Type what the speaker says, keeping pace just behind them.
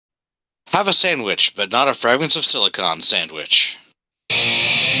Have a sandwich, but not a Fragments of Silicon sandwich.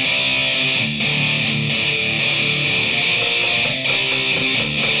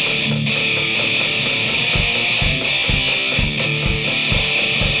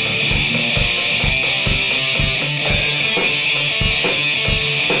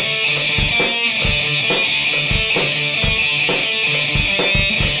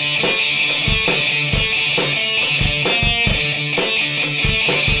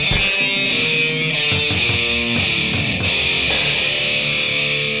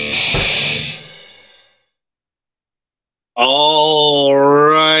 All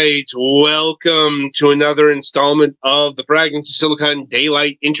right, welcome to another installment of the Fragments of Silicon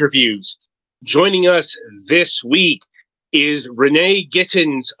Daylight Interviews. Joining us this week is Renee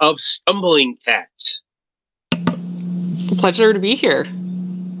Gittins of Stumbling Cat. Pleasure to be here.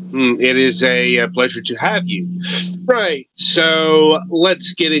 It is a pleasure to have you. Right, so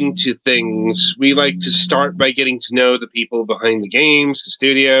let's get into things. We like to start by getting to know the people behind the games, the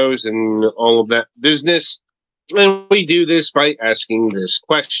studios, and all of that business. And we do this by asking this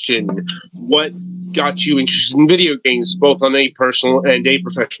question. What got you interested in video games, both on a personal and a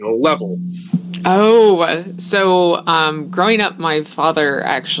professional level? Growing up, my father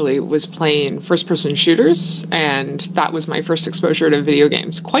actually was playing first-person shooters, and that was my first exposure to video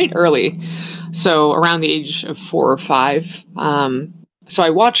games quite early. So around the age of 4 or 5. So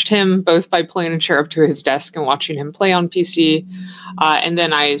I watched him both by pulling a chair up to his desk and watching him play on PC. And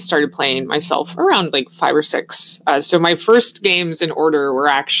then I started playing myself around like 5 or 6. So my first games in order were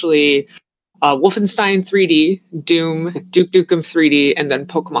actually Wolfenstein 3D, Doom, Duke Nukem 3D, and then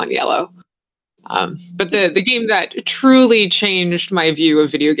Pokemon Yellow. But the game that truly changed my view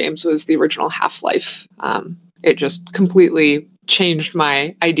of video games was the original Half-Life. It just completely changed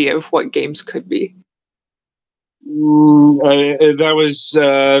my idea of what games could be. That was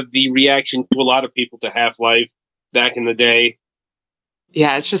the reaction to a lot of people to Half-Life back in the day.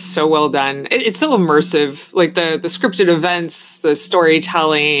 Yeah, it's just so well done. It's so immersive, like the scripted events, the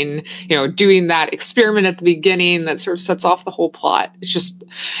storytelling, doing that experiment at the beginning that sort of sets off the whole plot. It's just,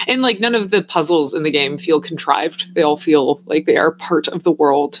 and like none of the puzzles in the game feel contrived. They all feel like they are part of the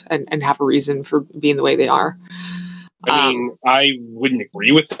world and have a reason for being the way they are. I mean, I wouldn't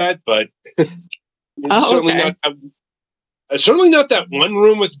agree with that, but certainly not that one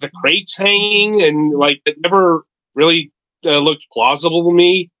room with the crates hanging and like it never really looked plausible to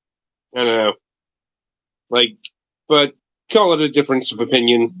me. I don't know. But call it a difference of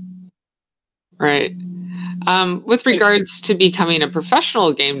opinion. Right. With regards to becoming a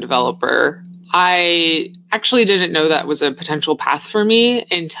professional game developer, I actually didn't know that was a potential path for me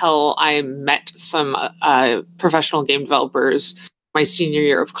until I met some professional game developers my senior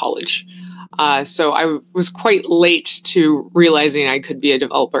year of college. So I was quite late to realizing I could be a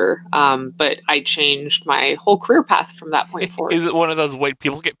developer, but I changed my whole career path from that point forward. Is it one of those white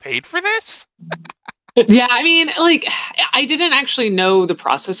people get paid for this? Yeah, I mean, like, I didn't actually know the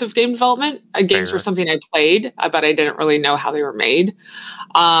process of game development. Games were something I played, but I didn't really know how they were made.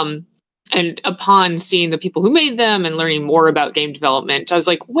 And upon seeing the people who made them and learning more about game development, I was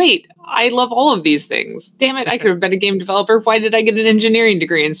like, wait, I love all of these things. Damn it, I could have been a game developer. Why did I get an engineering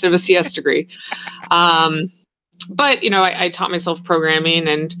degree instead of a CS degree? But, I taught myself programming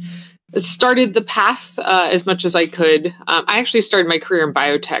and started the path as much as I could. I actually started my career in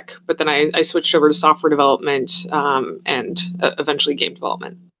biotech, but then I switched over to software development and eventually game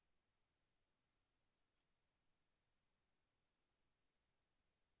development.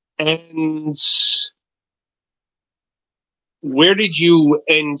 And where did you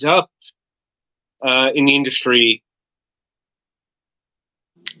end up in the industry?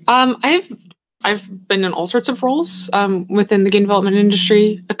 I've been in all sorts of roles within the game development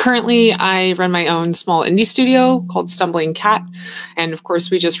industry. Currently, I run my own small indie studio called Stumbling Cat, and of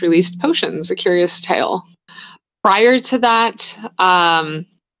course, we just released Potions: A Curious Tale. Prior to that,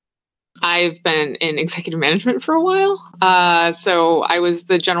 I've been in executive management for a while. So I was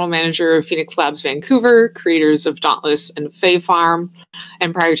the general manager of Phoenix Labs Vancouver, creators of Dauntless and Fae Farm.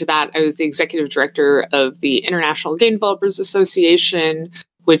 And prior to that, I was the executive director of the International Game Developers Association,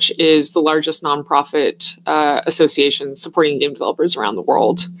 which is the largest nonprofit association supporting game developers around the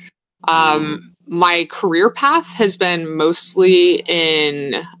world. My career path has been mostly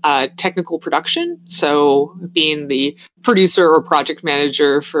in technical production, so being the producer or project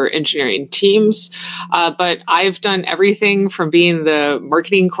manager for engineering teams. But I've done everything from being the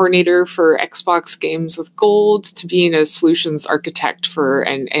marketing coordinator for Xbox Games with Gold to being a solutions architect for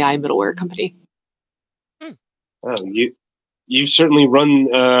an AI middleware company. Oh, you certainly run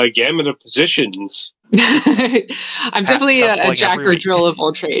a gamut of positions. I'm definitely a jack or drill of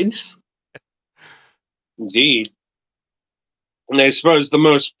all trades. Indeed. And I suppose the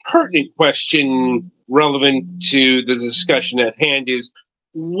most pertinent question relevant to the discussion at hand is,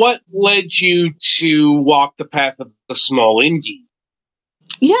 what led you to walk the path of the small indie?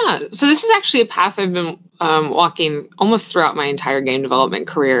 Yeah, so this is actually a path I've been walking almost throughout my entire game development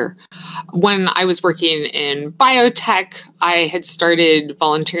career. When I was working in biotech, I had started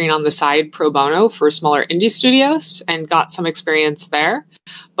volunteering on the side pro bono for smaller indie studios and got some experience there.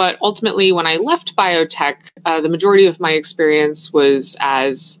 But ultimately, when I left biotech, the majority of my experience was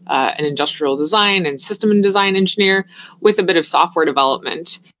as an industrial design and system design engineer with a bit of software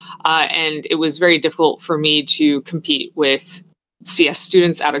development. And it was very difficult for me to compete with CS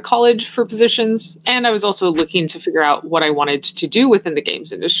students out of college for positions. And I was also looking to figure out what I wanted to do within the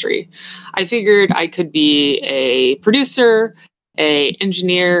games industry. I figured I could be a producer, a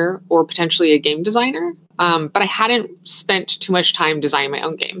engineer, or potentially a game designer. But I hadn't spent too much time designing my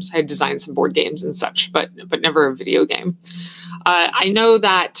own games. I had designed some board games and such, but never a video game. I know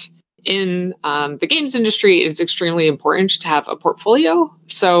that in the games industry, it's extremely important to have a portfolio.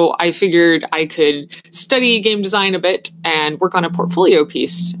 So I figured I could study game design a bit and work on a portfolio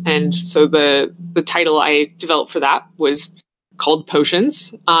piece. And so the title I developed for that was called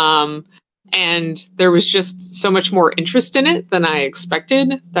Potions. And there was just so much more interest in it than I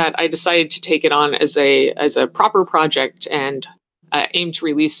expected that I decided to take it on as a proper project and aim to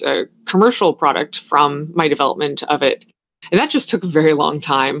release a commercial product from my development of it. And that just took a very long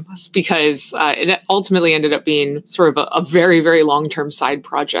time because it ultimately ended up being sort of a very, very long-term side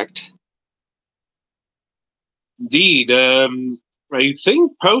project. Indeed. I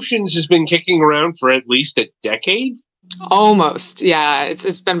think Potions has been kicking around for at least a decade. Almost. Yeah,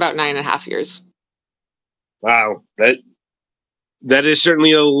 it's been about 9.5 years. Wow. That is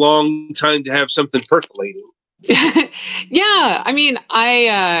certainly a long time to have something percolating. Yeah, I mean,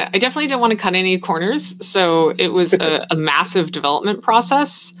 I definitely didn't want to cut any corners, so it was a massive development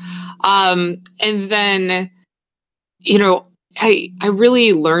process. And then, I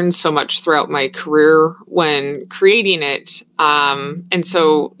really learned so much throughout my career when creating it. And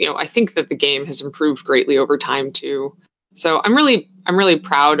so, I think that the game has improved greatly over time too. So I'm really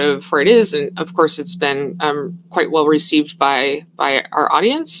proud of where it is, and of course, it's been quite well received by our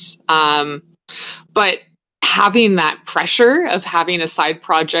audience. But having that pressure of having a side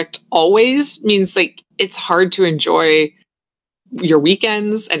project always means like it's hard to enjoy your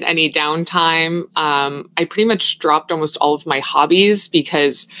weekends and any downtime. I pretty much dropped almost all of my hobbies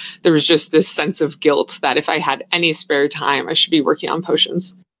because there was just this sense of guilt that if I had any spare time, I should be working on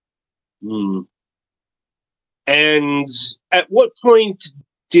Potions. Mm. And at what point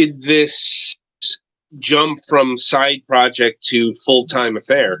did this jump from side project to full-time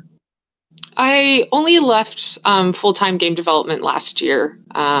affair? I only left full-time game development last year.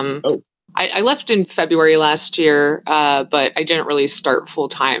 I left in February last year, but I didn't really start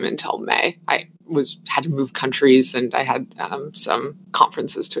full-time until May. I had to move countries and I had some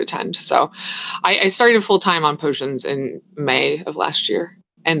conferences to attend. So I started full-time on Potions in May of last year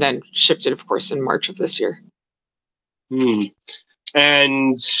and then shipped it, of course, in March of this year.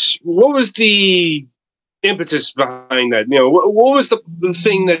 And what was the impetus behind that? What was the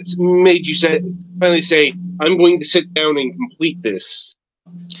thing that made you finally say, I'm going to sit down and complete this?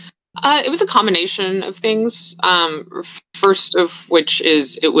 It was a combination of things. First of which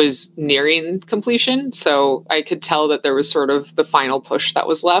is it was nearing completion. So I could tell that there was sort of the final push that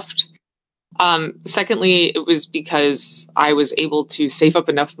was left. Secondly, it was because I was able to save up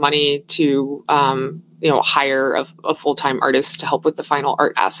enough money to, hire a full-time artist to help with the final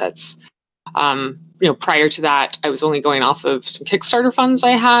art assets. Prior to that, I was only going off of some Kickstarter funds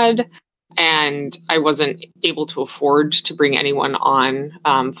I had, and I wasn't able to afford to bring anyone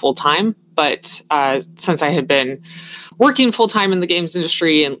on full-time. But since I had been working full-time in the games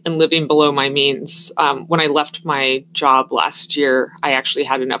industry and living below my means, when I left my job last year, I actually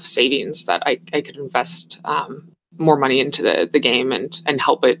had enough savings that I could invest more money into the game and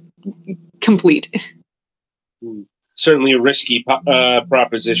help it complete. Certainly a risky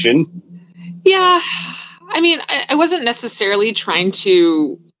proposition. Yeah, I mean, I wasn't necessarily trying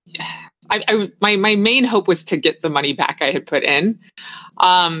to. My main hope was to get the money back I had put in,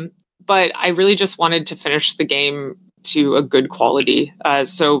 but I really just wanted to finish the game to a good quality.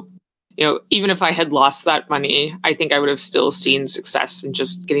 So, even if I had lost that money, I think I would have still seen success in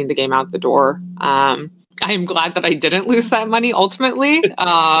just getting the game out the door. I am glad that I didn't lose that money ultimately.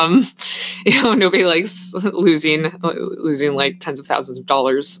 Nobody likes losing like tens of thousands of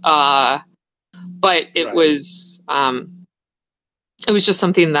dollars. But it was just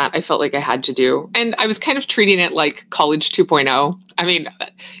something that I felt like I had to do. And I was kind of treating it like college 2.0. I mean,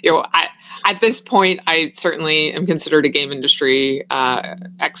 At this point, I certainly am considered a game industry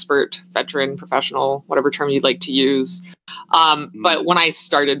expert, veteran, professional, whatever term you'd like to use. But when I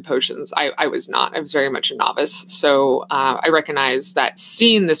started Potions, I was not. I was very much a novice. So I recognize that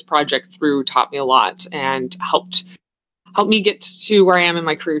seeing this project through taught me a lot and helped me get to where I am in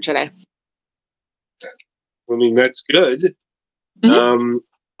my career today. I mean, that's good.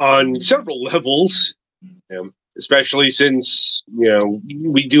 On several levels, especially since,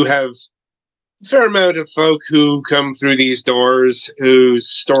 we do have a fair amount of folk who come through these doors whose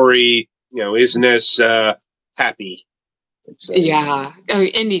story, isn't as happy. Yeah.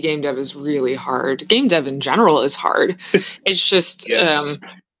 Indie game dev is really hard. Game dev in general is hard. It's just, Yes.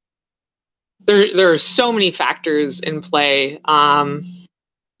 there are so many factors in play.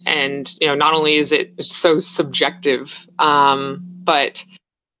 And, not only is it so subjective, but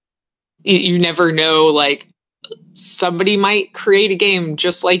you never know, like, somebody might create a game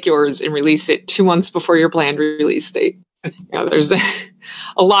just like yours and release it 2 months before your planned release date. There's a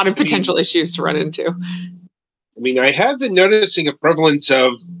lot of potential issues to run into. I mean, I have been noticing a prevalence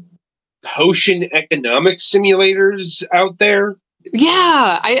of potion economics simulators out there.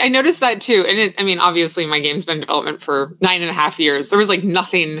 Yeah, I noticed that too. And obviously my game's been in development for 9.5 years. There was like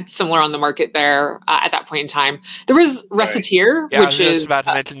nothing similar on the market there at that point in time. There was Recettear, Yeah, which I was is about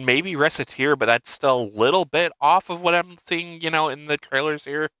to mention maybe Recettear, but that's still a little bit off of what I'm seeing, in the trailers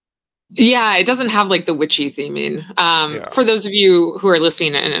here. Yeah, it doesn't have like the witchy theming. For those of you who are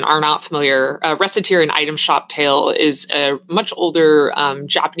listening and are not familiar, Recettear, an item shop tale, is a much older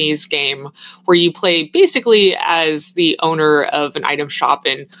Japanese game where you play basically as the owner of an item shop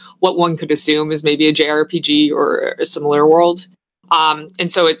in what one could assume is maybe a JRPG or a similar world. And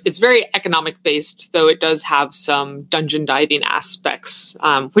so it's very economic based, though it does have some dungeon diving aspects,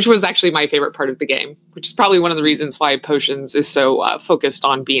 which was actually my favorite part of the game, which is probably one of the reasons why Potions is so focused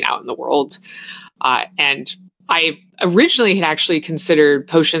on being out in the world. And I originally had actually considered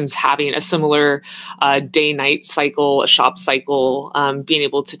Potions having a similar day-night cycle, a shop cycle, being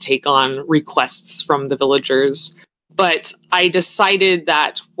able to take on requests from the villagers. But I decided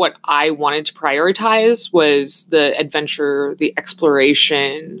that what I wanted to prioritize was the adventure, the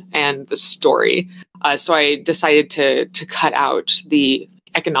exploration, and the story. So I decided to cut out the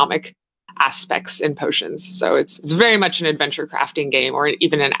economic aspects in Potions. So it's very much an adventure crafting game, or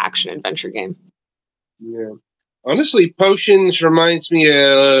even an action adventure game. Yeah. Honestly, Potions reminds me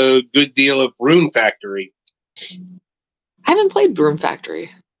a good deal of Rune Factory. I haven't played Broom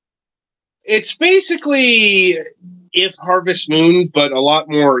Factory. It's basically If Harvest Moon, but a lot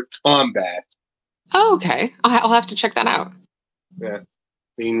more combat. Oh, okay. I'll have to check that out. Yeah. I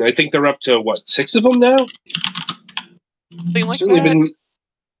mean, I think they're up to, 6 of them now? Something like Certainly that. been...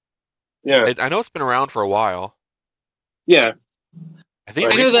 Yeah. I know it's been around for a while. Yeah. I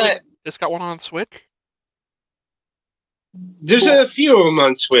think I know that just got one on Switch. There's a few of them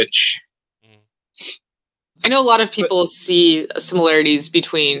on Switch. I know a lot of people see similarities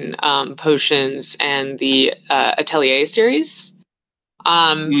between Potions and the Atelier series.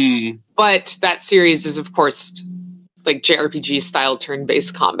 But that series is, of course, like JRPG style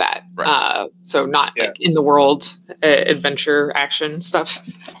turn-based combat. Right. So not like in the world adventure action stuff.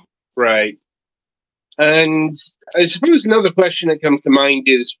 Right. And I suppose another question that comes to mind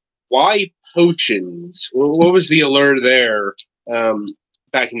is, why Potions? What was the allure there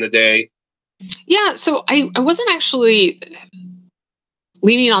back in the day? Yeah, so I wasn't actually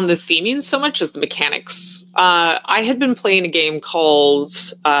leaning on the theming so much as the mechanics. I had been playing a game called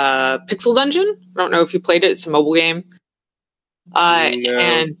Pixel Dungeon. I don't know if you played it. It's a mobile game. No.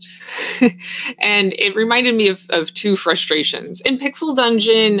 And it reminded me of two frustrations. In Pixel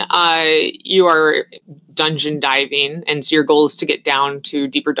Dungeon, you are dungeon diving, and so your goal is to get down to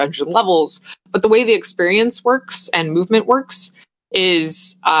deeper dungeon levels. But the way the experience works and movement works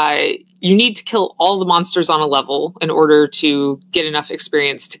is you need to kill all the monsters on a level in order to get enough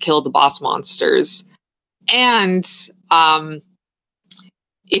experience to kill the boss monsters. And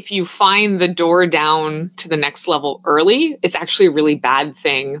if you find the door down to the next level early, it's actually a really bad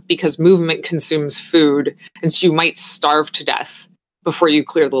thing because movement consumes food, and so you might starve to death before you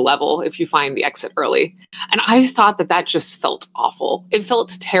clear the level if you find the exit early. And I thought that just felt awful. It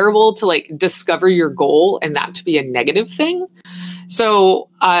felt terrible to like discover your goal and that to be a negative thing. So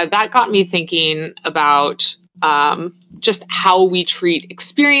that got me thinking about just how we treat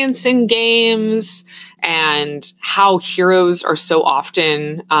experience in games and how heroes are so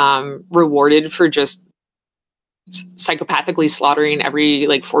often rewarded for just psychopathically slaughtering every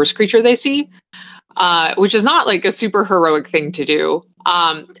like forest creature they see. which is not like a super heroic thing to do.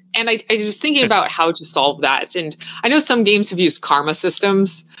 And I was thinking about how to solve that. And I know some games have used karma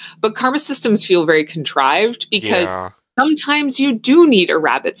systems, but karma systems feel very contrived because sometimes you do need a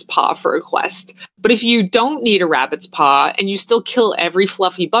rabbit's paw for a quest. But if you don't need a rabbit's paw and you still kill every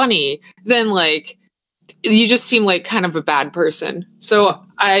fluffy bunny, then like you just seem like kind of a bad person. So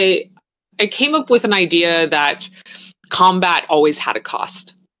I came up with an idea that combat always had a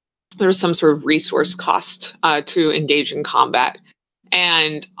cost. There was some sort of resource cost to engage in combat.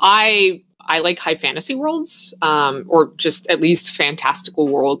 And I like high fantasy worlds, or just at least fantastical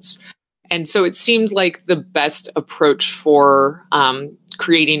worlds. And so it seemed like the best approach for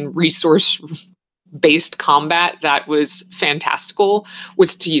creating resource-based combat that was fantastical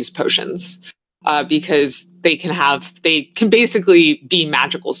was to use potions. Because they can basically be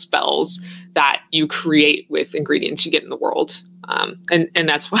magical spells that you create with ingredients you get in the world. And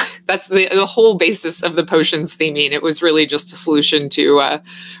that's the whole basis of the potions theming. It was really just a solution to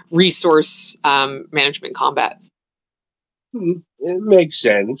resource management combat. It makes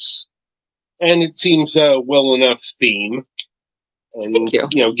sense, and it seems a well enough theme. And Thank you.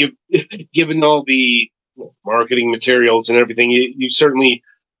 You know, given all the marketing materials and everything, you certainly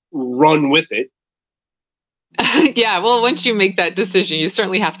run with it. Yeah, well, once you make that decision, you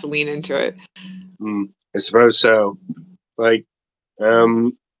certainly have to lean into it. I suppose so. Like,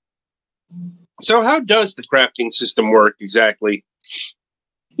 so how does the crafting system work exactly?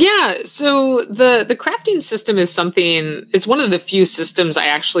 Yeah, so the crafting system is something, it's one of the few systems I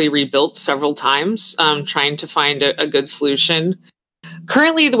actually rebuilt several times, trying to find a good solution.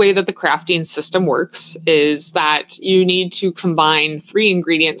 Currently, the way that the crafting system works is that you need to combine 3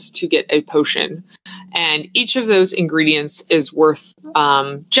 ingredients to get a potion. And each of those ingredients is worth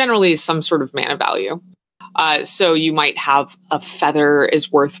generally some sort of mana value. So you might have a feather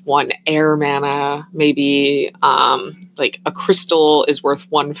is worth 1 air mana, maybe like a crystal is worth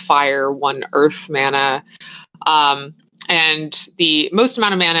 1 fire, 1 earth mana. And the most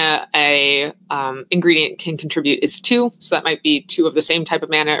amount of mana a ingredient can contribute is 2. So that might be 2 of the same type of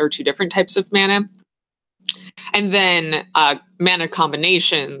mana or 2 different types of mana. And then mana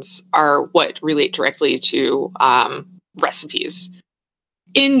combinations are what relate directly to recipes.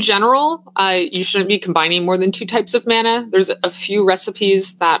 In general, you shouldn't be combining more than 2 types of mana. There's a few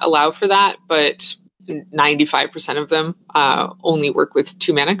recipes that allow for that, but 95% of them only work with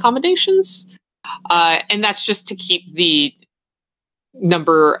 2 mana combinations. And that's just to keep the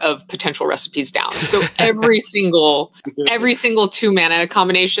number of potential recipes down. So every single 2 mana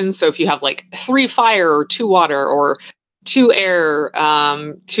combination. So if you have like 3 fire or 2 water or 2 air,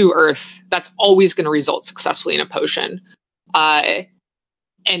 2 earth, that's always going to result successfully in a potion.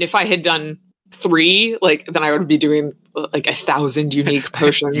 And if I had done 3, like then I would be doing like 1,000 unique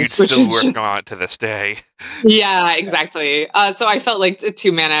potions. You'd still working on it to this day. Yeah, exactly. So I felt like the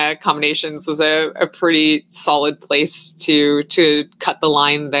 2 mana combinations was a pretty solid place to cut the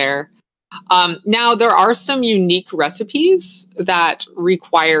line there. Now there are some unique recipes that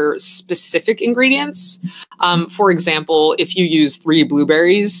require specific ingredients. For example, if you use 3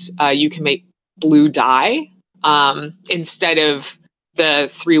 blueberries, you can make blue dye instead of the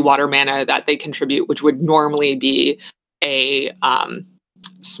 3 water mana that they contribute, which would normally be a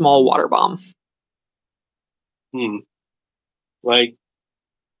small water bomb. Like,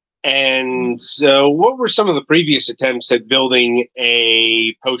 and so what were some of the previous attempts at building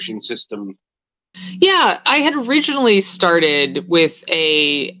a potion system? Yeah, I had originally started with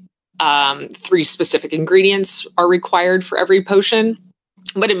a 3 specific ingredients are required for every potion,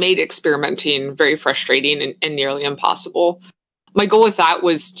 but it made experimenting very frustrating and nearly impossible. My goal with that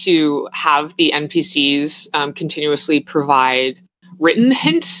was to have the NPCs continuously provide written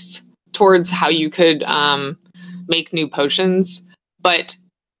hints towards how you could make new potions. But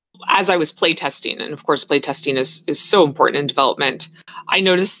as I was playtesting, and of course playtesting is so important in development, I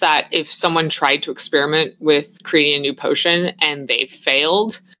noticed that if someone tried to experiment with creating a new potion and they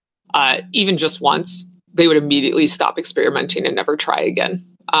failed, even just once, they would immediately stop experimenting and never try again.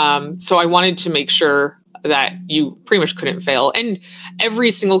 So I wanted to make sure that you pretty much couldn't fail. And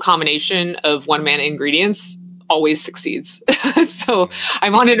every single combination of 1 mana ingredients always succeeds. So I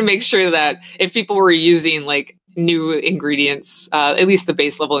wanted to make sure that if people were using like new ingredients, at least the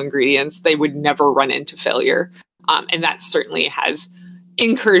base level ingredients, they would never run into failure. And that certainly has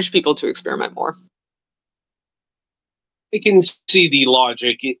encouraged people to experiment more. I can see the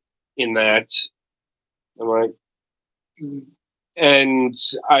logic in that. I'm like, and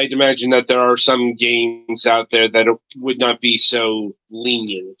I'd imagine that there are some games out there that would not be so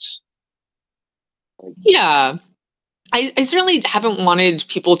lenient. Yeah. I certainly haven't wanted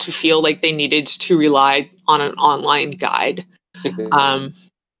people to feel like they needed to rely on an online guide.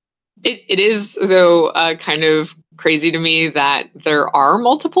 It is, though, kind of crazy to me that there are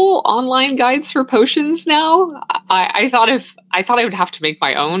multiple online guides for potions now. I thought I would have to make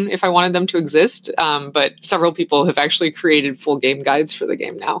my own if I wanted them to exist, but several people have actually created full game guides for the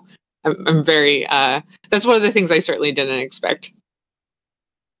game now. I'm very. That's one of the things I certainly didn't expect.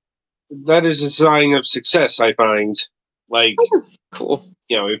 That is a sign of success, I find. Like, Cool.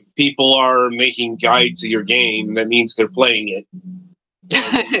 if people are making guides of your game, that means they're playing it.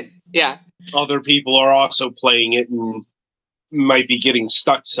 Yeah. Other people are also playing it and might be getting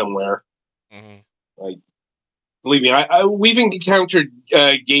stuck somewhere. Mm-hmm. Like, believe me, we've encountered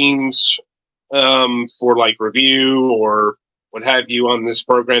games for like review or what have you on this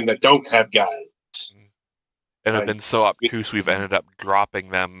program that don't have guides. And have been so obtuse, we've ended up dropping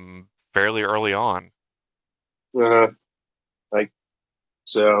them fairly early on.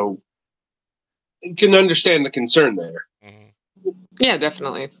 So you can understand the concern there. Mm-hmm. Yeah,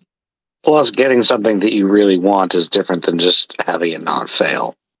 definitely. Plus, getting something that you really want is different than just having it not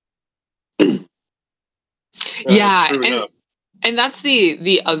fail. Yeah, and that's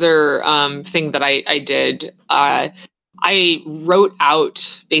the other thing that I did. I wrote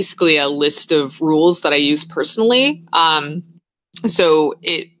out basically a list of rules that I use personally. So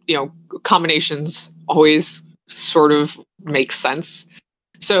combinations always sort of make sense.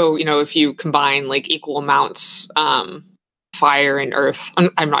 So, if you combine like equal amounts, fire and earth,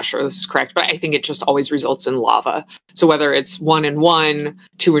 I'm not sure this is correct, but I think it just always results in lava. So whether it's 1 and 1,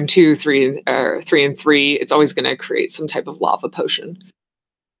 2 and 2, 3 and 3, it's always going to create some type of lava potion.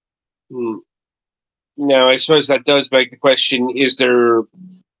 Now, I suppose that does beg the question, is there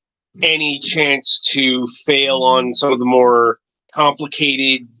any chance to fail on some of the more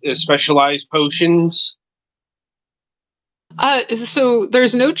complicated, specialized potions? So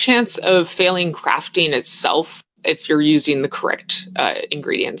there's no chance of failing crafting itself if you're using the correct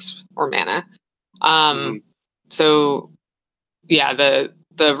ingredients or mana. So yeah,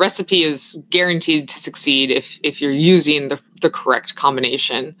 the recipe is guaranteed to succeed if you're using the correct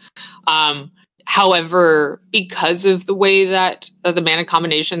combination. However, because of the way that the mana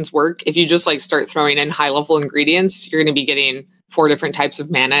combinations work, if you just like start throwing in high level ingredients, you're going to be getting 4 different types of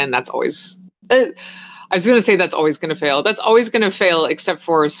mana, and that's always. I was going to say that's always going to fail. That's always going to fail, except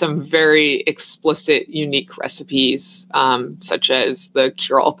for some very explicit, unique recipes, such as the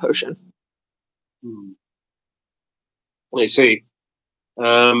cure-all potion. I see.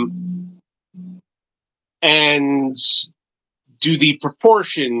 And do the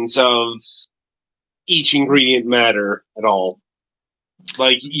proportions of each ingredient matter at all?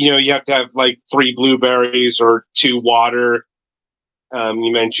 Like, you have to have like 3 blueberries or 2 water.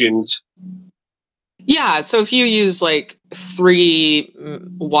 You mentioned. Yeah, so if you use like 3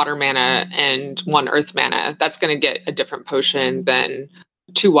 water mana and 1 earth mana, that's going to get a different potion than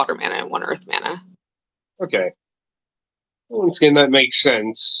 2 water mana and 1 earth mana. Okay. Once again, that makes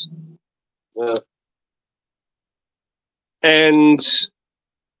sense. And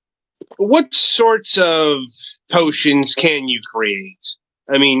what sorts of potions can you create?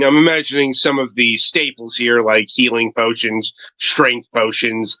 I mean, I'm imagining some of the staples here, like healing potions, strength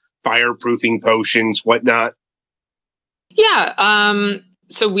potions, fireproofing potions, whatnot. Yeah,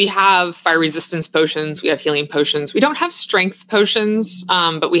 so we have fire resistance potions, we have healing potions. We don't have strength potions,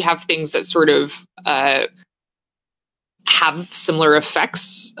 but we have things that sort of have similar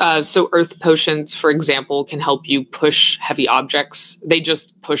effects. So earth potions, for example, can help you push heavy objects. They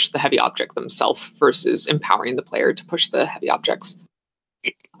just push the heavy object themselves versus empowering the player to push the heavy objects.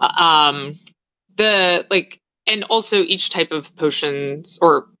 And also each type of potions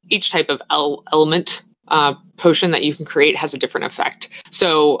or each type of element potion that you can create has a different effect.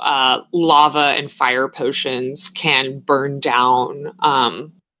 So lava and fire potions can burn down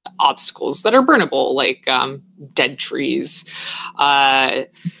obstacles that are burnable, like dead trees, and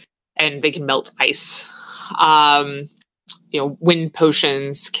they can melt ice. Wind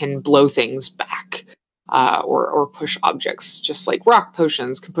potions can blow things back. Or push objects, just like rock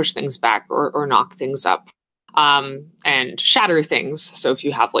potions can push things back or knock things up. And shatter things. So if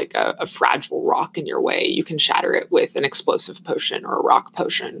you have like a fragile rock in your way, you can shatter it with an explosive potion or a rock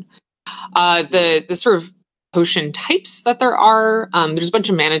potion. The sort of potion types that there are, there's a bunch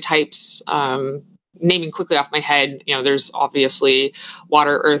of mana types. Naming quickly off my head, there's obviously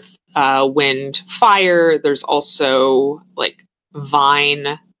water, earth, wind, fire. There's also like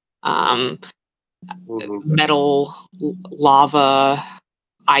vine, metal, lava,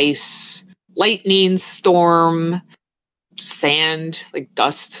 ice, lightning, storm, sand, like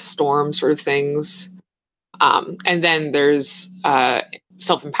dust storm sort of things. And then there's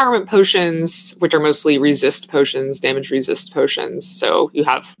self-empowerment potions, which are mostly resist potions, damage resist potions. So you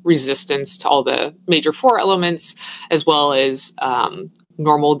have resistance to all the major 4 elements, as well as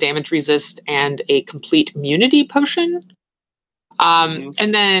normal damage resist and a complete immunity potion.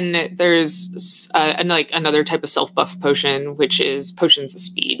 And then there's another type of self-buff potion, which is potions of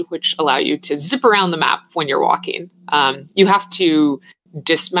speed, which allow you to zip around the map when you're walking. You have to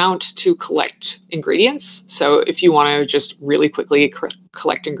dismount to collect ingredients. So if you want to just really quickly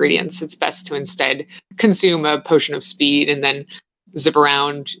collect ingredients, it's best to instead consume a potion of speed and then zip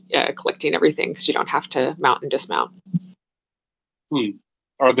around collecting everything, because you don't have to mount and dismount.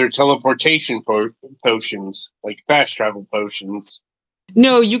 Are there teleportation potions, like fast travel potions?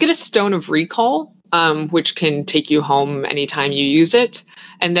 No, you get a Stone of Recall, which can take you home anytime you use it.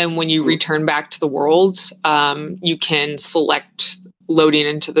 And then when you return back to the world, you can select loading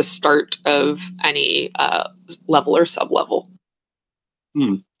into the start of any level or sub-level.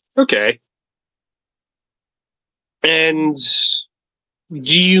 Okay. And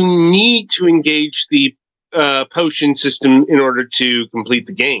do you need to engage the potion system in order to complete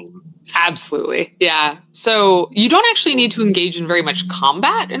the game? Absolutely. Yeah. So you don't actually need to engage in very much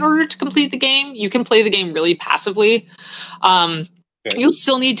combat in order to complete the game. You can play the game really passively. You'll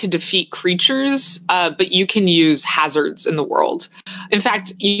still need to defeat creatures, but you can use hazards in the world. In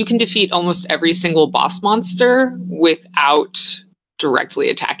fact, you can defeat almost every single boss monster without directly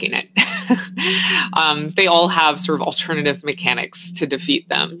attacking it. They all have sort of alternative mechanics to defeat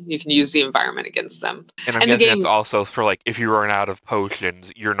them. You can use the environment against them. And I'm guessing that's also for, like, if you run out of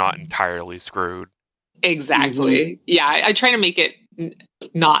potions, you're not entirely screwed. Exactly. Yeah, I try to make it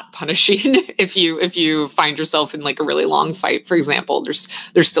not punishing. If you find yourself in like a really long fight, for example, there's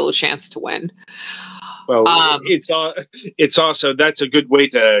still a chance to win. Well, it's also, that's a good way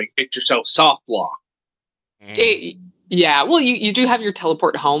to get yourself soft lock. Yeah, well, you do have your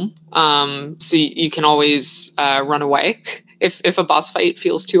teleport home, so you can always run away if a boss fight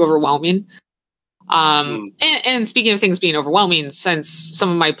feels too overwhelming. And speaking of things being overwhelming, since some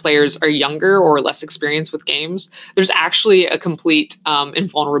of my players are younger or less experienced with games, there's actually a complete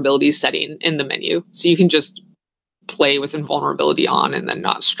invulnerability setting in the menu, so you can just play with invulnerability on and then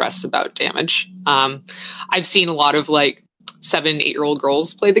not stress about damage. I've seen a lot of like 7-8-year-old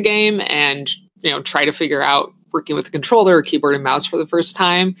girls play the game and try to figure out working with a controller or keyboard and mouse for the first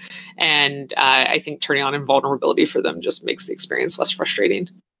time. And I think turning on invulnerability for them just makes the experience less frustrating.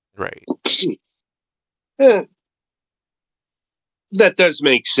 Right. That does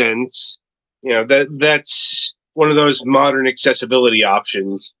make sense. That's one of those modern accessibility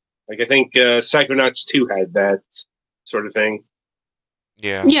options. Like, I think Psychonauts 2 had that sort of thing.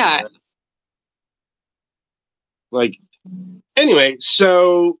 Yeah. Yeah. Anyway,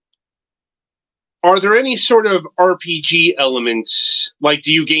 so are there any sort of RPG elements? Like,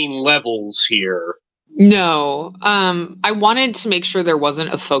 do you gain levels here? No. I wanted to make sure there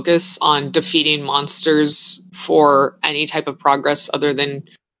wasn't a focus on defeating monsters for any type of progress other than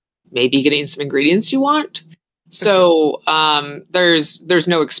maybe getting some ingredients you want. So there's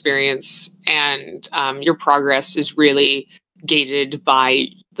no experience, and your progress is really gated by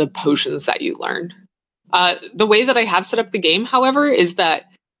the potions that you learn. The way that I have set up the game, however, is that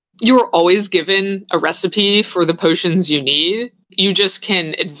you're always given a recipe for the potions you need. You just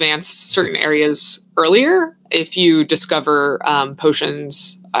can advance certain areas earlier if you discover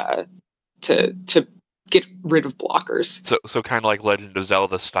potions to get rid of blockers. So kind of like Legend of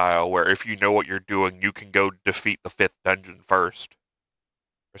Zelda style, where if you know what you're doing, you can go defeat the 5th dungeon first,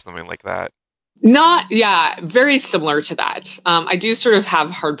 or something like that. Very similar to that. I do sort of have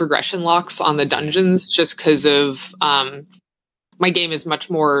hard progression locks on the dungeons just because of my game is much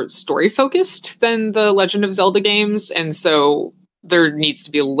more story focused than the Legend of Zelda games, and so there needs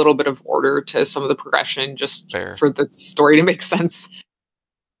to be a little bit of order to some of the progression just for the story to make sense.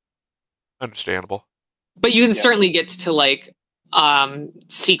 Understandable. But you can certainly get to like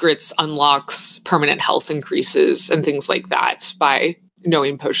secrets, unlocks, permanent health increases, and things like that by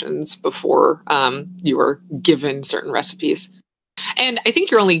knowing potions before you were given certain recipes. And I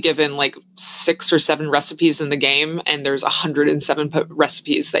think you're only given like 6 or 7 recipes in the game, and there's 107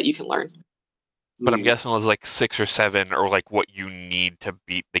 recipes that you can learn. But I'm guessing there's like 6 or 7 or like what you need to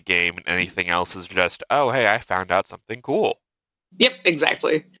beat the game, and anything else is just, oh, hey, I found out something cool. Yep,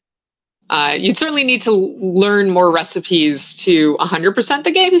 exactly. You'd certainly need to learn more recipes to 100%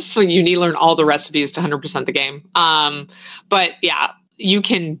 the game. You need to learn all the recipes to 100% the game. But yeah, you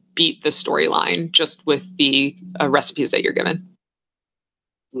can beat the storyline just with the recipes that you're given.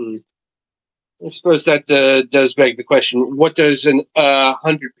 I suppose that does beg the question: what does an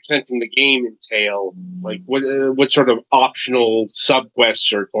 100%ing the game entail? Like, what sort of optional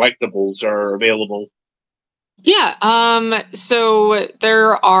subquests or collectibles are available? Yeah. So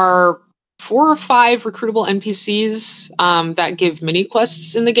there are 4 or 5 recruitable NPCs that give mini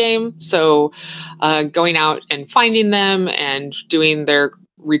quests in the game. So going out and finding them and doing their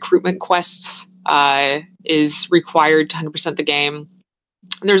recruitment quests is required to 100% the game.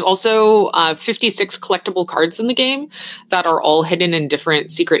 There's also 56 collectible cards in the game that are all hidden in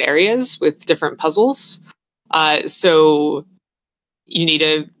different secret areas with different puzzles. So you need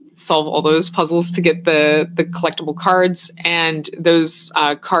to solve all those puzzles to get the collectible cards, and those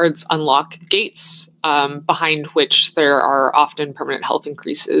cards unlock gates behind which there are often permanent health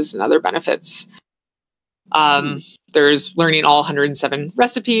increases and other benefits. There's learning all 107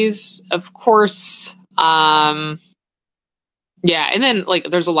 recipes, of course. Yeah, and then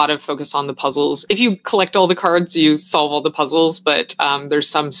there's a lot of focus on the puzzles. If you collect all the cards, you solve all the puzzles, but there's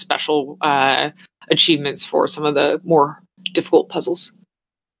some special achievements for some of the more difficult puzzles.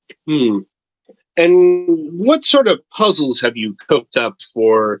 And what sort of puzzles have you cooked up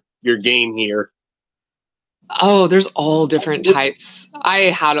for your game here? Oh, there's all different types. I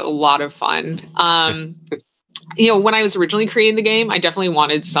had a lot of fun. When I was originally creating the game, I definitely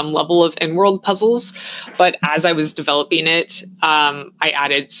wanted some level of in-world puzzles, but as I was developing it, I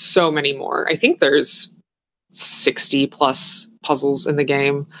added so many more. I think there's 60 plus puzzles in the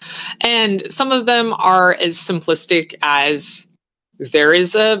game, and some of them are as simplistic as there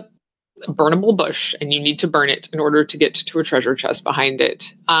is a burnable bush and you need to burn it in order to get to a treasure chest behind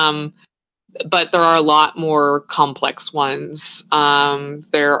it. But there are a lot more complex ones.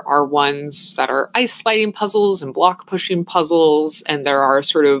 There are ones that are ice sliding puzzles and block pushing puzzles, and there are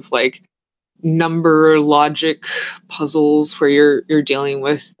sort of number logic puzzles where you're dealing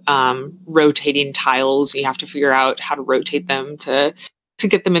with rotating tiles. You have to figure out how to rotate them to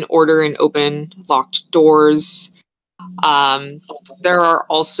get them in order and open locked doors. There are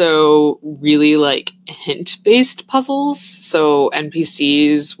also really hint-based puzzles. So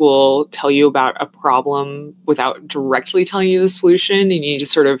NPCs will tell you about a problem without directly telling you the solution, and you need to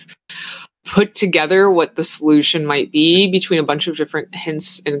sort of put together what the solution might be between a bunch of different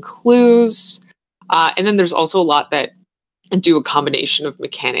hints and clues. And then there's also a lot that do a combination of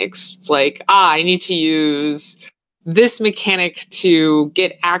mechanics. It's I need to use this mechanic to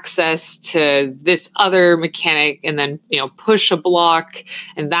get access to this other mechanic, and then push a block,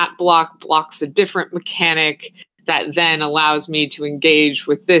 and that block blocks a different mechanic that then allows me to engage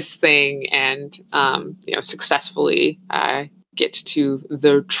with this thing and successfully get to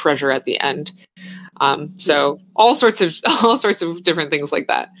the treasure at the end. So all sorts of different things like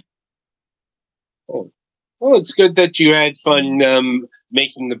that. Oh. Well, it's good that you had fun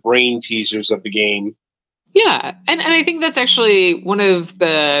making the brain teasers of the game. Yeah, and I think that's actually one of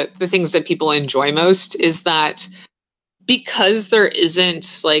the things that people enjoy most, is that because there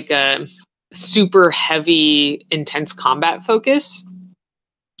isn't a super heavy, intense combat focus,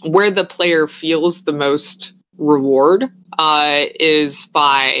 where the player feels the most reward is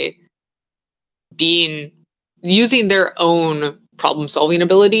by using their own problem-solving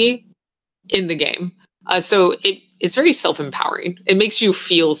ability in the game. So it's very self-empowering. It makes you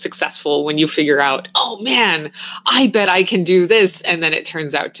feel successful when you figure out, oh man, I bet I can do this, and then it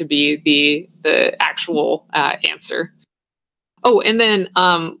turns out to be the actual answer. Oh, and then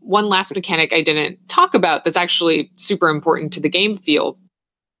one last mechanic I didn't talk about that's actually super important to the game feel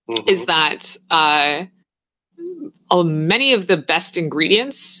is that many of the best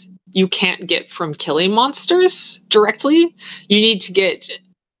ingredients you can't get from killing monsters directly. You need to get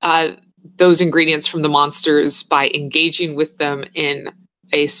those ingredients from the monsters by engaging with them in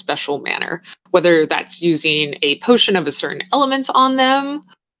a special manner, whether that's using a potion of a certain element on them,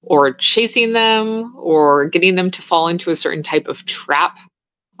 or chasing them, or getting them to fall into a certain type of trap.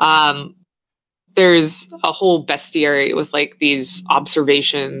 There's a whole bestiary with these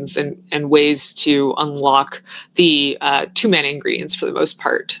observations and ways to unlock the 2-mana ingredients for the most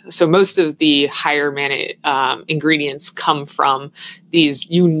part. So most of the higher mana ingredients come from these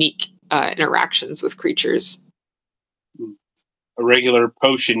unique interactions with creatures. A regular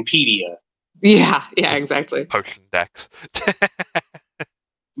potionpedia. Yeah, exactly. Potion decks.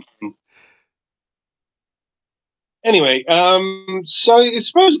 Anyway, so I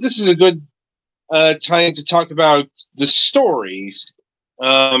suppose this is a good time to talk about the stories,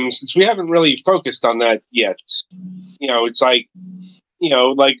 since we haven't really focused on that yet. It's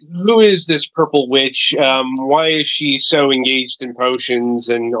who is this purple witch? Why is she so engaged in potions,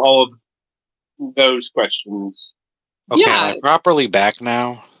 and all of those questions? Okay, Yeah. am I properly back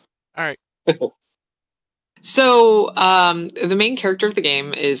now? All right. So the main character of the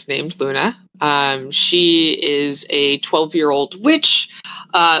game is named Luna. She is a 12-year-old witch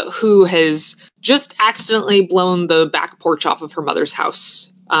who has just accidentally blown the back porch off of her mother's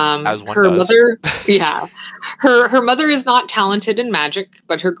house. As one her does. mother, yeah, her mother is not talented in magic,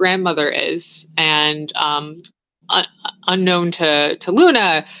 but her grandmother is, and unknown to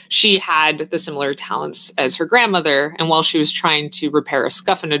Luna, she had the similar talents as her grandmother. And while she was trying to repair a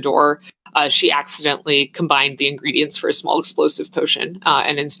scuff in a door, she accidentally combined the ingredients for a small explosive potion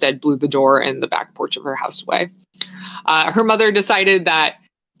and instead blew the door and the back porch of her house away. Her mother decided that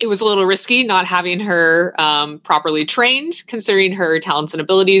it was a little risky not having her properly trained, considering her talents and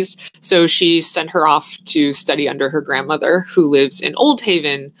abilities. So she sent her off to study under her grandmother, who lives in Old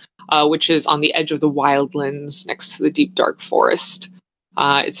Haven, which is on the edge of the wildlands next to the deep, dark forest.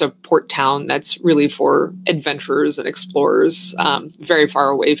 It's a port town that's really for adventurers and explorers, very far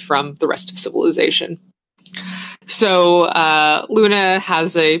away from the rest of civilization. So Luna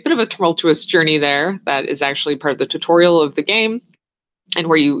has a bit of a tumultuous journey there that is actually part of the tutorial of the game, and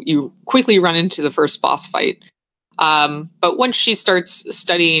where you quickly run into the first boss fight. But once she starts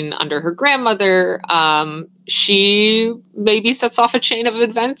studying under her grandmother, she maybe sets off a chain of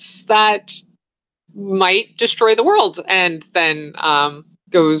events that might destroy the world, and then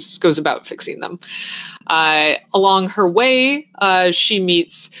goes about fixing them. Along her way, she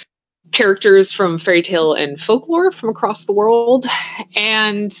meets characters from fairy tale and folklore from across the world,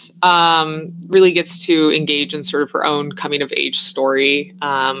 and really gets to engage in sort of her own coming of age story,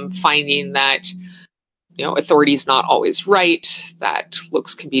 finding that authority is not always right, that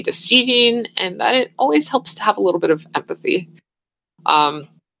looks can be deceiving, and that it always helps to have a little bit of empathy. And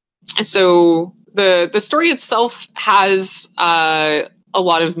so the story itself has a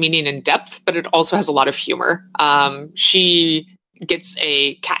lot of meaning and depth, but it also has a lot of humor. She gets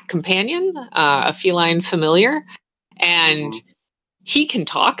a cat companion, a feline familiar, and he can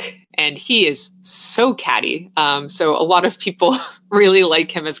talk, and he is so catty. So a lot of people really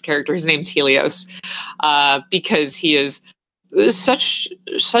like him as a character. His name's Helios, because he is such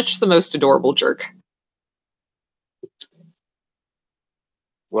the most adorable jerk.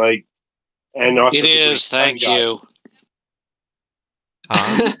 And also it is. Thank you.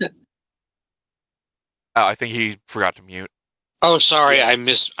 Oh, I think he forgot to mute. Oh, sorry. I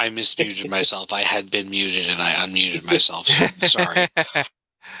mismuted myself. I had been muted and I unmuted myself. Sorry.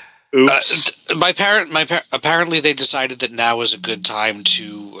 Oops. Apparently they decided that now is a good time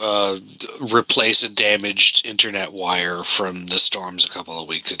to replace a damaged internet wire from the storms a couple of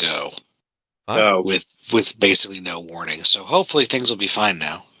weeks ago. Oh, With basically no warning. So hopefully things will be fine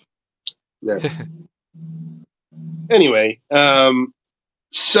now. yeah. Anyway,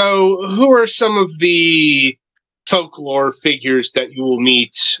 so who are some of the folklore figures that you will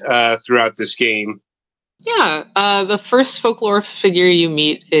meet throughout this game? Yeah, the first folklore figure you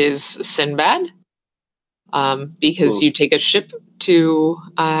meet is Sinbad, because you take a ship to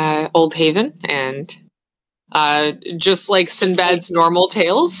Old Haven, and just like Sinbad's normal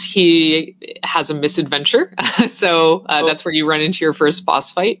tales, he has a misadventure. So that's where you run into your first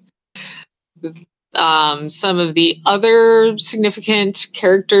boss fight. Some of the other significant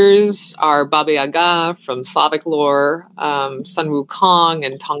characters are Baba Yaga from Slavic lore, Sun Wukong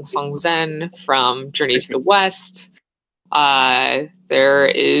and Tong Song Zhen from Journey to the West. There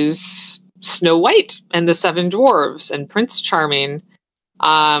is Snow White and the Seven Dwarves and Prince Charming,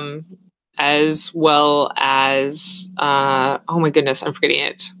 as well as, oh my goodness, I'm forgetting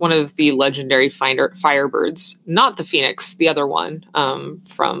it. One of the legendary firebirds, not the phoenix, the other one,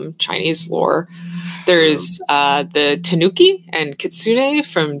 from Chinese lore. There's the Tanuki and Kitsune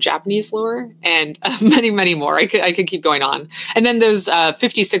from Japanese lore, and many, many more. I could keep going on. And then those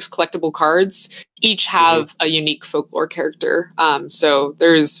 56 collectible cards each have a unique folklore character. So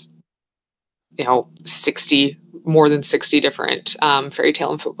there's, more than 60 different fairy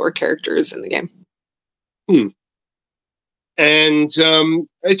tale and folklore characters in the game. And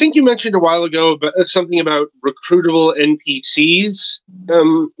I think you mentioned a while ago something about recruitable NPCs.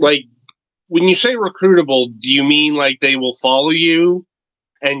 When you say recruitable, do you mean like they will follow you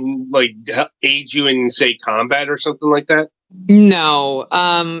and like aid you in, say, combat or something like that? No,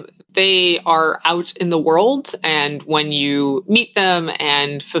 they are out in the world, and when you meet them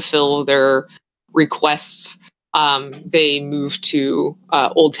and fulfill their requests, they move to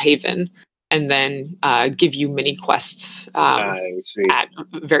Old Haven and then give you mini quests at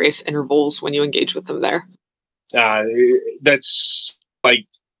various intervals when you engage with them there. That's like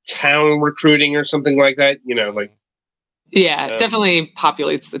town recruiting or something like that, Yeah, definitely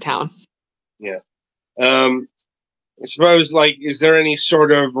populates the town. Yeah. I suppose, is there any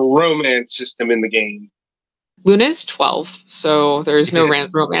sort of romance system in the game? Luna is 12, so there is no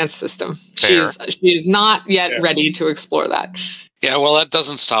romance system. Fair. She is not yet ready to explore that. Yeah, well, that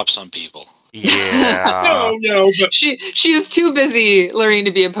doesn't stop some people. Yeah. No, but She is too busy learning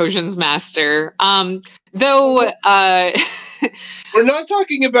to be a potions master. Though we're not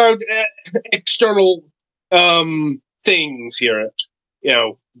talking about external things here. You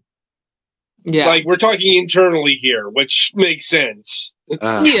know, yeah. like we're talking internally here, which makes sense.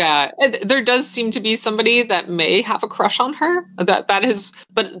 Yeah, there does seem to be somebody that may have a crush on her. That is,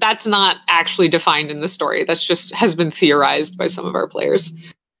 but that's not actually defined in the story. That's just has been theorized by some of our players.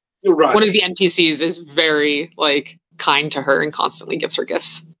 Right. One of the NPCs is very kind to her and constantly gives her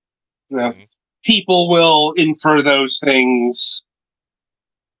gifts. Yeah. People will infer those things,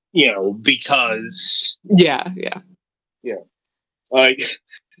 because Yeah. like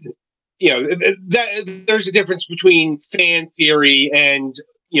that there's a difference between fan theory and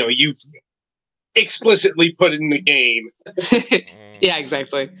you explicitly put it in the game. Yeah,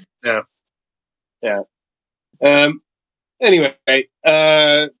 exactly. Yeah. Anyway,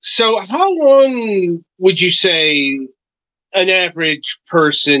 so how long would you say an average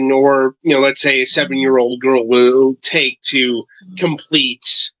person, or let's say a 7-year-old girl, will take to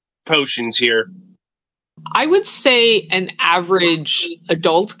complete potions here? I would say an average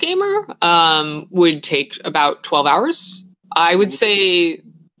adult gamer would take about 12 hours. I would say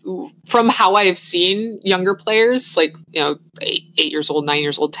from how I have seen younger players, 8 years old, 9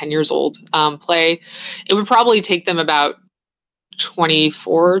 years old, 10 years old, play, it would probably take them about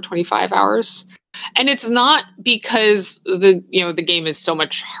 24, 25 hours. And it's not because the game is so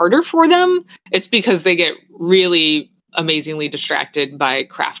much harder for them. It's because they get really amazingly distracted by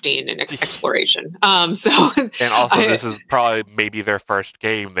crafting and exploration. And also, this is probably maybe their first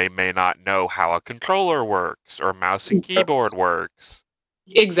game. They may not know how a controller works or mouse and keyboard works.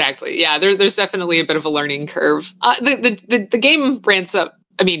 Exactly. Yeah, there's definitely a bit of a learning curve. The game ramps up.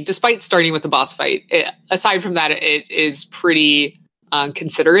 I mean, despite starting with the boss fight, aside from that, it is pretty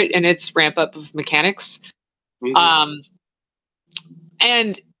considerate in its ramp up of mechanics. Mm-hmm.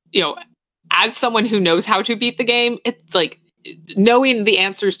 And as someone who knows how to beat the game, it's knowing the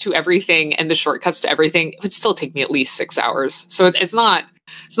answers to everything and the shortcuts to everything, it would still take me at least 6 hours. So it's not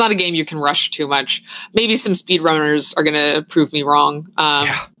a game you can rush too much. Maybe some speedrunners are going to prove me wrong.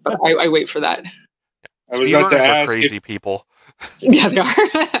 But I wait for that. I was about to ask crazy people. Yeah, they are.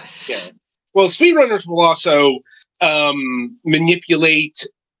 Yeah. Well, speedrunners will also manipulate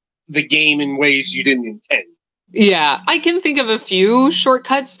the game in ways you didn't intend. Yeah, I can think of a few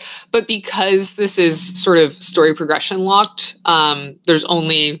shortcuts, but because this is sort of story progression locked, there's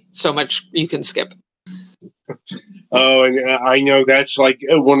only so much you can skip. Oh, and I know that's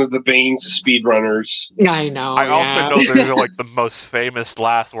one of the banes of speedrunners. I know. I also know they're the most famous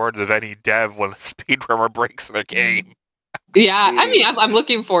last words of any dev when a speedrunner breaks their game. Yeah, I mean, I'm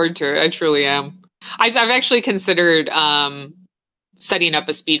looking forward to it. I truly am. I've actually considered setting up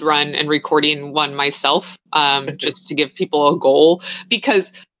a speed run and recording one myself, just to give people a goal,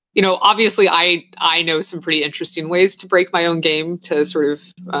 because obviously I know some pretty interesting ways to break my own game to sort of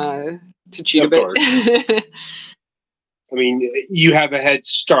to cheat a bit. I mean, you have a head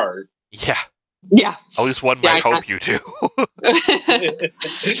start. Yeah. At least one might hope you do.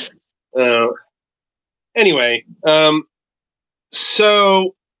 Anyway,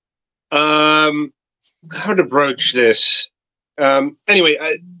 so how to broach this? Anyway,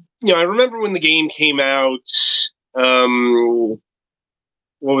 I remember when the game came out. What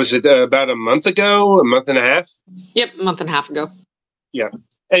was it? About a month ago? A month and a half? Yep, a month and a half ago. Yeah.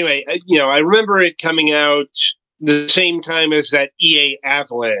 Anyway, I remember it coming out the same time as that EA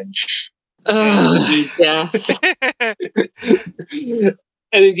Avalanche. Yeah.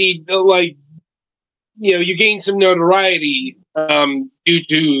 And indeed, you gained some notoriety due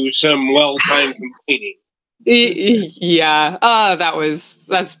to some well-timed complaining. Yeah.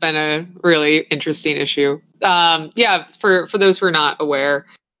 That's been a really interesting issue. For those who are not aware,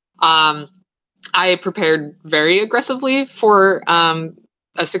 I prepared very aggressively for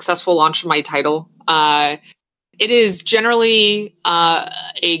a successful launch of my title. It is generally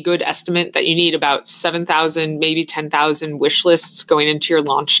a good estimate that you need about 7,000, maybe 10,000 wish lists going into your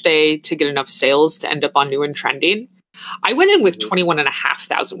launch day to get enough sales to end up on new and trending. I went in with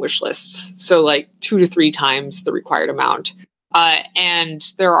 21,500 wish lists, so 2 to 3 times the required amount. And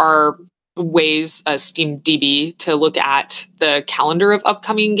there are ways, SteamDB, to look at the calendar of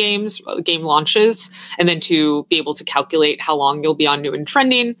upcoming game launches, and then to be able to calculate how long you'll be on new and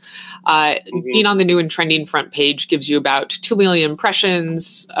trending. Being on the new and trending front page gives you about 2 million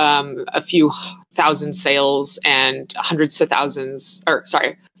impressions, a few thousand sales and hundreds to thousands, or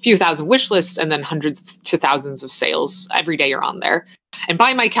sorry, a few thousand wish lists and then hundreds to thousands of sales every day you're on there. And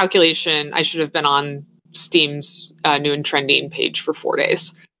by my calculation, I should have been on Steam's new and trending page for 4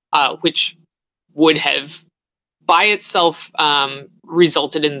 days, which would have by itself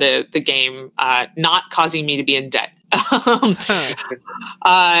resulted in the game not causing me to be in debt.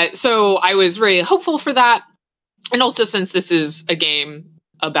 So I was very hopeful for that. And also, since this is a game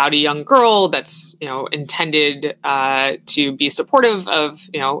about a young girl that's, intended to be supportive of,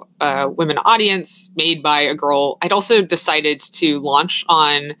 a women audience made by a girl, I'd also decided to launch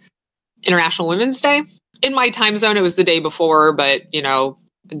on International Women's Day. In my time zone, it was the day before, but,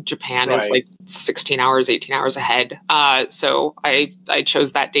 Japan is like 16 hours, 18 hours ahead. So I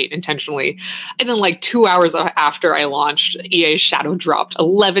chose that date intentionally. And then like 2 hours after I launched, EA shadow dropped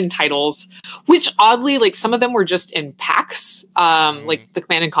 11 titles, which oddly, like some of them were just in packs. Like the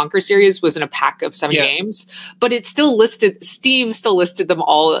Command and Conquer series was in a pack of 7 games, but it still listed, Steam still listed them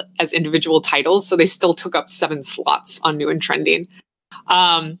all as individual titles. So they still took up 7 slots on new and trending.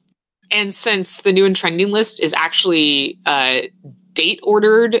 And since the new and trending list is actually, date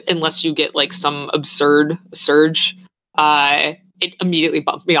ordered unless you get like some absurd surge, it immediately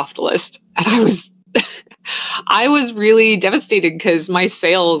bumped me off the list, and I was really devastated because my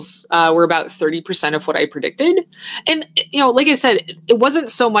sales were about 30% of what I predicted. And like I said, it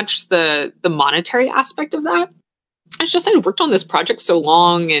wasn't so much the monetary aspect of that. It's just I'd worked on this project so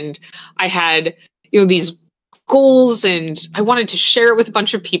long, and I had these goals, and I wanted to share it with a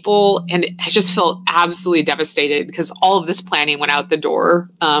bunch of people, and I just felt absolutely devastated because all of this planning went out the door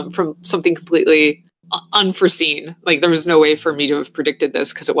from something completely unforeseen. Like there was no way for me to have predicted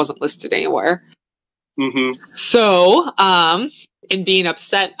this because it wasn't listed anywhere. So in being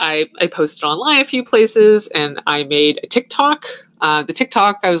upset, I posted online a few places, and I made a TikTok. The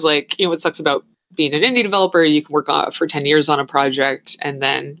TikTok, I was like, what sucks about being an indie developer, you can work on for 10 years on a project, and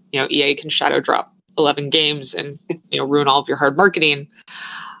then EA can shadow drop 11 games and ruin all of your hard marketing.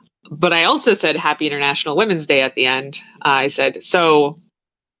 But I also said Happy International Women's Day at the end. I said, so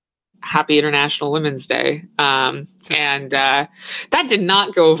Happy International Women's Day. And that did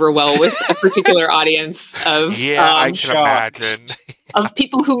not go over well with a particular audience of I can imagine. of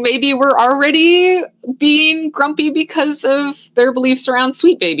people who maybe were already being grumpy because of their beliefs around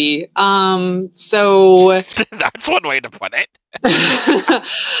Sweet Baby. So that's one way to put it.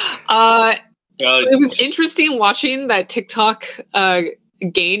 It was interesting watching that TikTok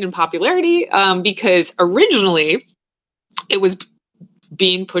gain in popularity because originally it was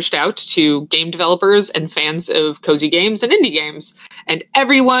being pushed out to game developers and fans of cozy games and indie games, and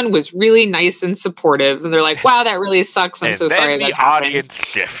everyone was really nice and supportive. And they're like, "Wow, that really sucks. I'm so sorry that happened." The audience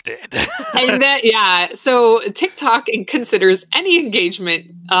shifted, and that so TikTok considers any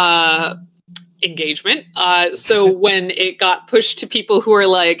engagement. So when it got pushed to people who are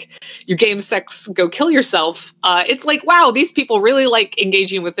like, your game sucks, go kill yourself, it's like, wow, these people really like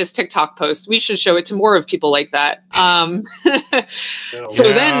engaging with this TikTok post. We should show it to more of people like that. Then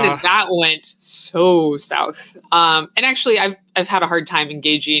that went so south. And actually, I've had a hard time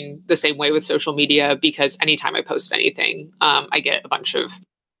engaging the same way with social media because anytime I post anything, I get a bunch of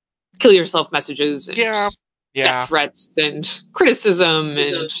kill yourself messages. And death threats and criticism,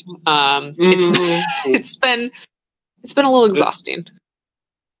 and it's been a little exhausting.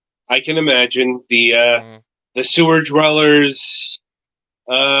 I can imagine the sewer dwellers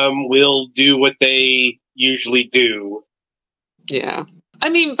will do what they usually do. Yeah, I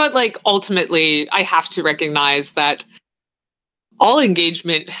mean, but like ultimately, I have to recognize that all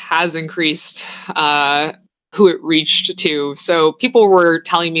engagement has increased. Who it reached to. So people were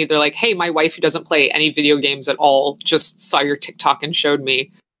telling me, they're like, hey, my wife who doesn't play any video games at all just saw your TikTok and showed me.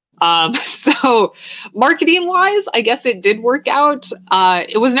 So marketing wise, I guess it did work out.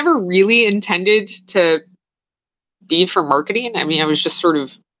 It was never really intended to be for marketing. I mean, I was just sort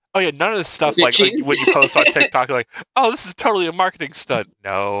of none of this stuff like when you post on TikTok, you're like, oh, this is totally a marketing stunt.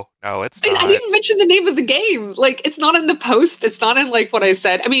 No, it's not. I didn't even mention the name of the game. Like, it's not in the post. It's not in like what I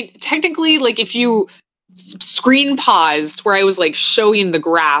said. I mean, technically, like if you screen paused where I was like showing the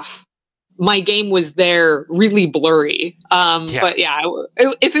graph, my game was there really blurry. But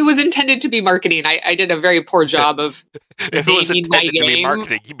if it was intended to be marketing, I did a very poor job of if it was intended to be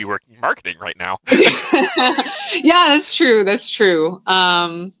marketing, you'd be working marketing right now. Yeah, that's true. So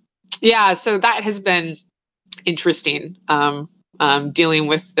that has been interesting. Dealing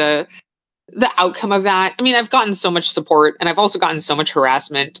with the outcome of that. I mean, I've gotten so much support, and I've also gotten so much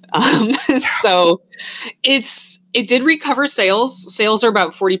harassment. So it did recover sales. Sales are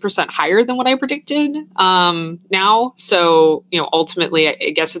about 40% higher than what I predicted now. So, ultimately,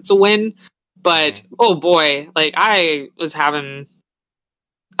 I guess it's a win. But oh boy, like I was having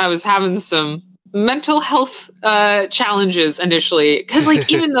some mental health challenges initially, because like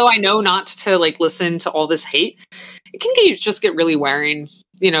even though I know not to like listen to all this hate, it can just get really wearing.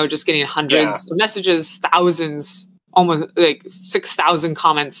 Just getting hundreds of messages, thousands, almost like 6,000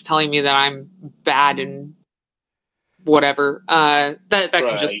 comments telling me that I'm bad and whatever. That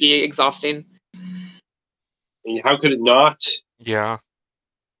can just be exhausting. I mean, how could it not? Yeah.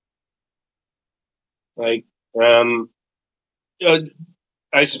 Like,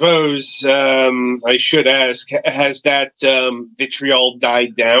 I suppose I should ask: has that vitriol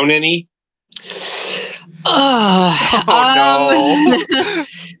died down any? No.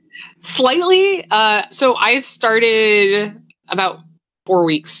 Slightly. So I started about 4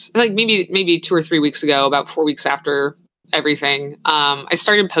 weeks, like maybe 2 or 3 weeks ago, about 4 weeks after everything. I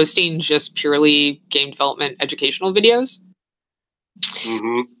started posting just purely game development educational videos.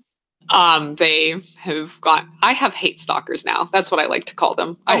 Mm-hmm. They have I have hate stalkers now. That's what I like to call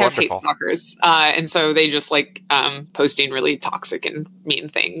them. I have hate stalkers. And so they just like posting really toxic and mean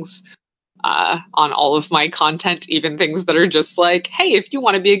things on all of my content, even things that are just like, hey, if you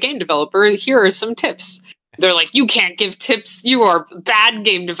want to be a game developer, here are some tips. They're like, you can't give tips. You are a bad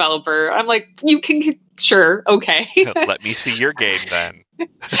game developer. I'm like, you can, sure, okay. Let me see your game then.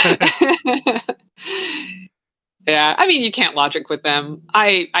 Yeah, I mean, you can't logic with them.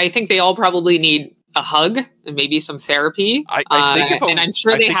 I think they all probably need a hug and maybe some therapy. I think and I'm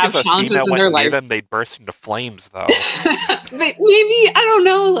sure they have challenges in their life. Them, they'd burst into flames, though. Maybe, I don't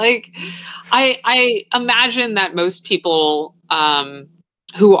know. Like, I imagine that most people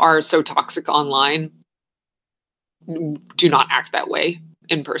who are so toxic online do not act that way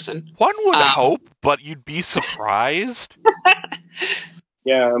in person. One would hope, but you'd be surprised.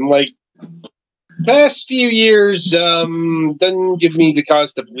 Yeah, I'm like, past few years doesn't give me the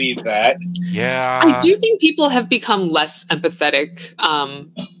cause to believe that. Yeah. I do think people have become less empathetic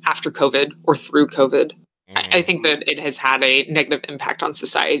after COVID or through COVID. I think that it has had a negative impact on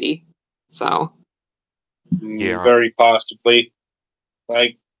society. So, yeah, very possibly.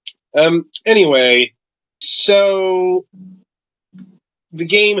 Like, anyway, so the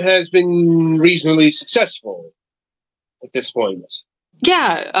game has been reasonably successful at this point.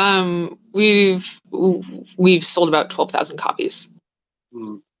 Yeah, we've sold about 12,000 copies.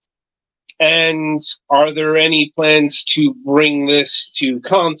 And are there any plans to bring this to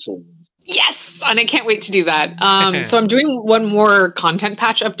consoles? Yes, and I can't wait to do that. So I'm doing one more content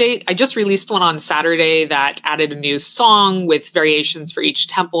patch update. I just released one on Saturday that added a new song with variations for each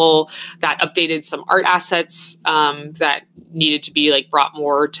temple, that updated some art assets that needed to be like brought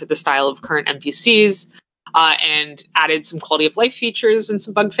more to the style of current NPCs. And added some quality of life features and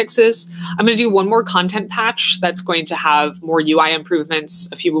some bug fixes. I'm going to do one more content patch that's going to have more UI improvements,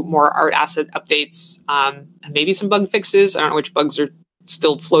 a few more art asset updates, and maybe some bug fixes. I don't know which bugs are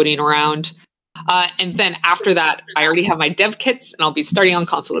still floating around. And then after that, I already have my dev kits, and I'll be starting on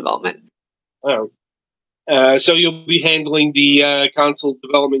console development. Oh. So you'll be handling the console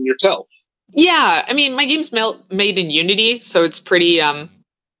development yourself? Yeah. I mean, my game's made in Unity, so it's pretty...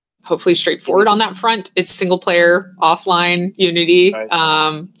 hopefully straightforward on that front. It's single player, offline, Unity.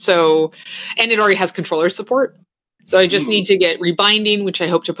 Right. So, and it already has controller support. So I just need to get rebinding, which I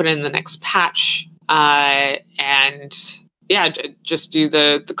hope to put in the next patch. And yeah, just do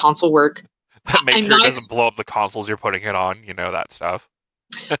the console work. Make sure it doesn't blow up the consoles you're putting it on, that stuff.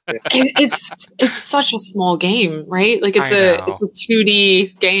 It's such a small game, right? Like it's a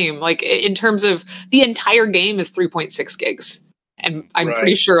 2D game. Like in terms of the entire game is 3.6 gigs. And I'm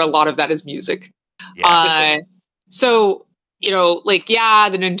pretty sure a lot of that is music. Yeah. So, like, yeah,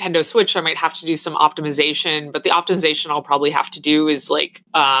 the Nintendo Switch, I might have to do some optimization, but the optimization I'll probably have to do is like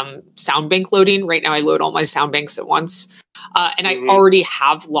sound bank loading. Right now I load all my sound banks at once. And I already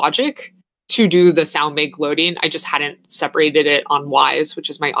have Logic to do the sound bank loading. I just hadn't separated it on Wise, which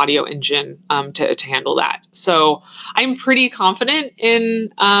is my audio engine, to handle that. So I'm pretty confident in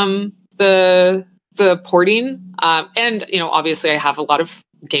the porting, and obviously I have a lot of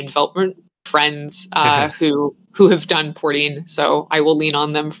game development friends who have done porting, so I will lean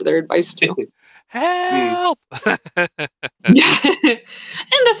on them for their advice too. Help! Yeah, and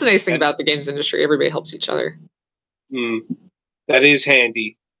that's the nice thing about the games industry. Everybody helps each other. That is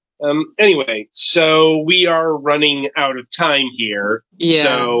handy. Anyway, so we are running out of time here. Yeah.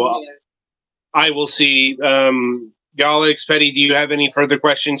 So I will see. Galix, Petty, do you have any further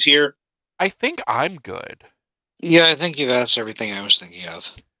questions here? I think I'm good. Yeah, I think you've asked everything I was thinking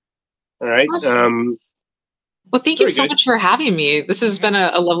of. All right. Awesome. Well, thank you so much for having me. This has been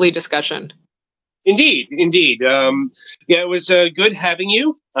a lovely discussion. Indeed. Yeah, it was good having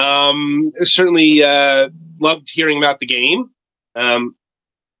you. Certainly loved hearing about the game.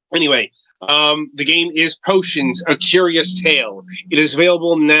 Anyway, the game is Potions: A Curious Tale. It is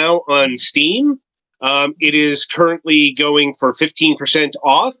available now on Steam. It is currently going for 15%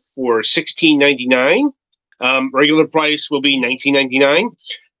 off for $16.99. Regular price will be $19.99.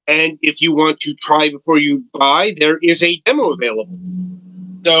 And if you want to try before you buy, there is a demo available.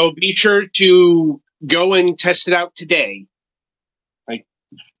 So be sure to go and test it out today.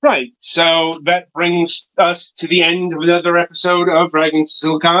 Right. So that brings us to the end of another episode of Fragments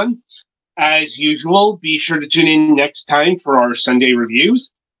Silicon. As usual, be sure to tune in next time for our Sunday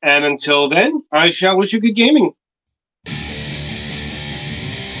reviews. And until then, I shall wish you good gaming.